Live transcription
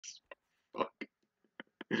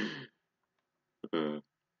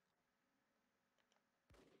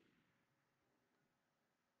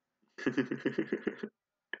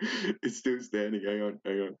It's still standing. Hang on,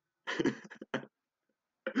 hang on.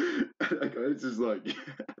 That guy's just like,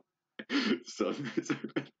 son, it's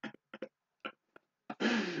open.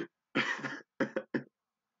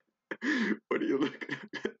 What are you looking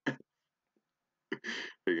at?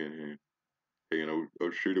 Hang on,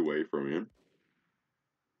 I'll shoot away from him.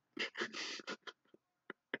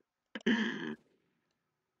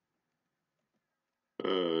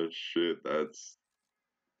 Oh shit, that's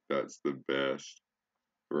the best.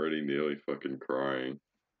 Already nearly fucking crying.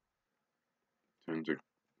 Turn to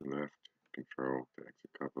left, control to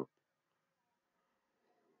exit cover.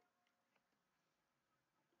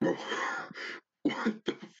 What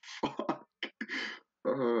the fuck?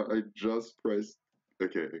 I just pressed.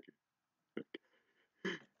 Okay.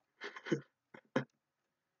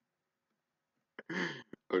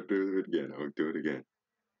 I'll do it again.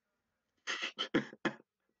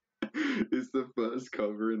 It's the first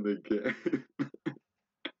cover in the game.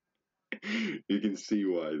 You can see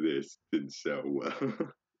why this didn't sell well.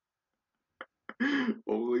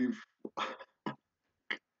 Holy fuck.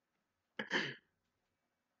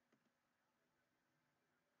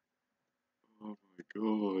 Oh my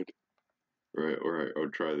god. Alright, I'll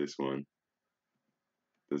try this one.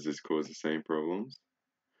 Does this cause the same problems?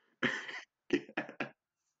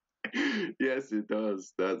 Yes, it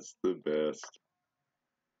does. That's the best.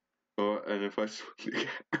 Oh, and if I swing again.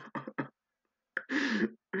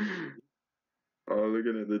 Oh,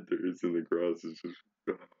 looking at the dudes in the grass is just.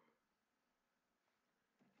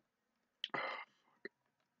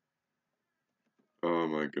 Oh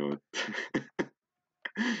my god.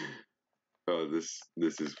 Oh,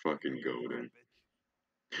 this is fucking golden.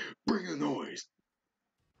 Bring the noise!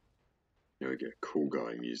 Now I get cool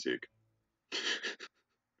guy music.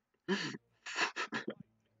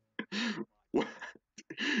 What?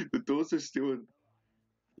 The doors are still in.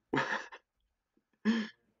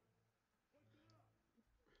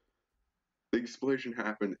 The explosion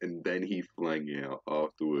happened and then he flang out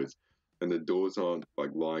afterwards. And the doors aren't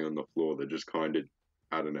like lying on the floor, they're just kind of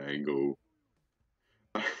at an angle.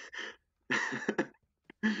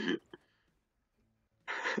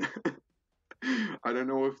 I don't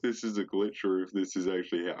know if this is a glitch or if this is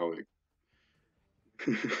actually how it.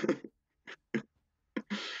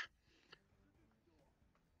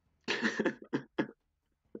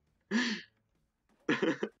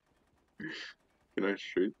 Can I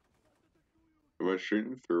shoot? Am I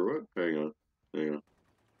shooting through it? Hang on.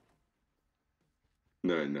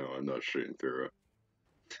 No, I'm not shooting through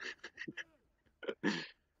it.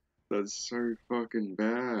 That's so fucking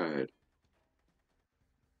bad.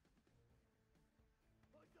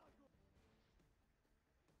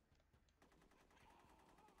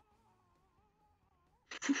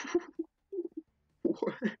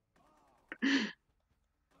 What?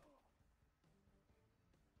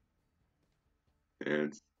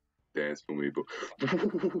 Dance for me, but.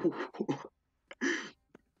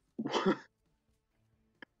 What?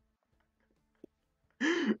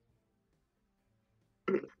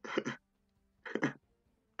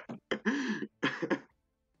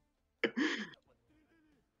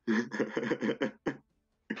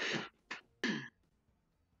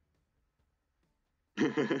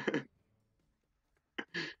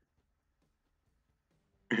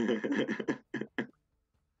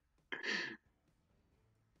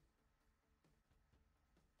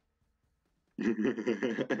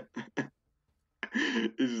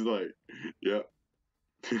 It's like, yep.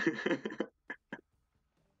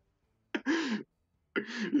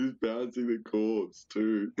 He's bouncing the corpse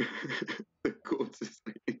too. The corpse is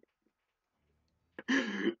like.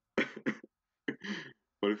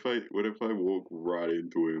 What if I walk right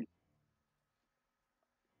into him?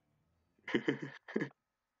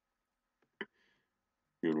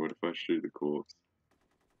 And what if I shoot the corpse?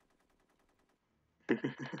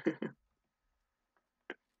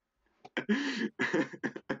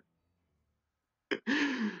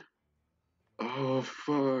 Oh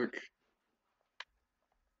fuck.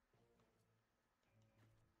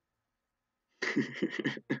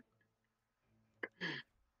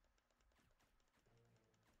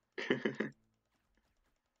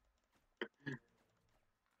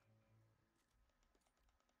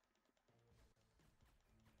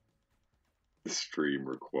 The stream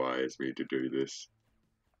requires me to do this.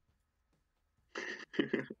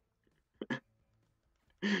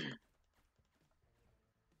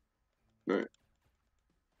 No.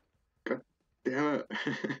 God damn it.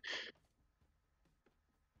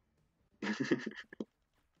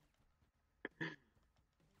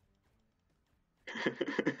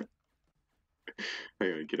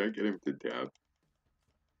 Hang on, can I get him to dab?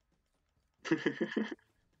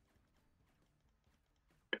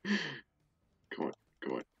 Come on,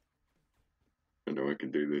 come on. I know I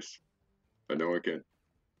can do this. I know I can.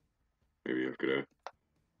 Maybe I've got to...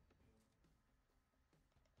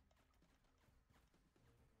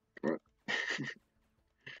 Come on.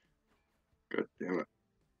 God damn it.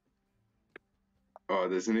 Oh,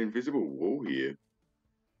 there's an invisible wall here.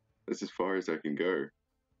 That's as far as I can go.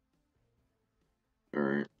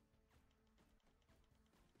 Alright.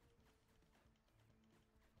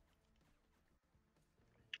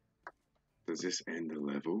 Does this end the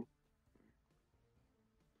level?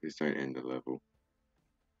 Please don't end the level.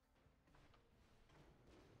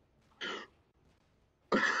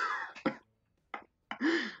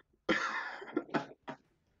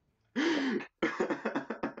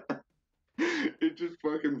 It just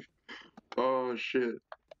fucking... Oh shit.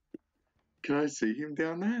 Can I see him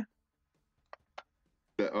down there?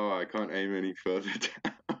 Oh, I can't aim any further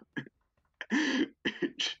down.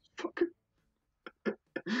 It just fucking...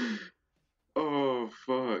 Oh,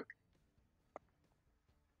 fuck.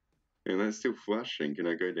 And that's still flashing. Can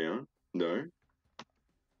I go down? No?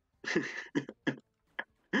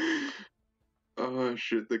 Oh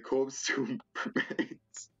shit, the corpse still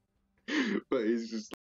remains. But he's just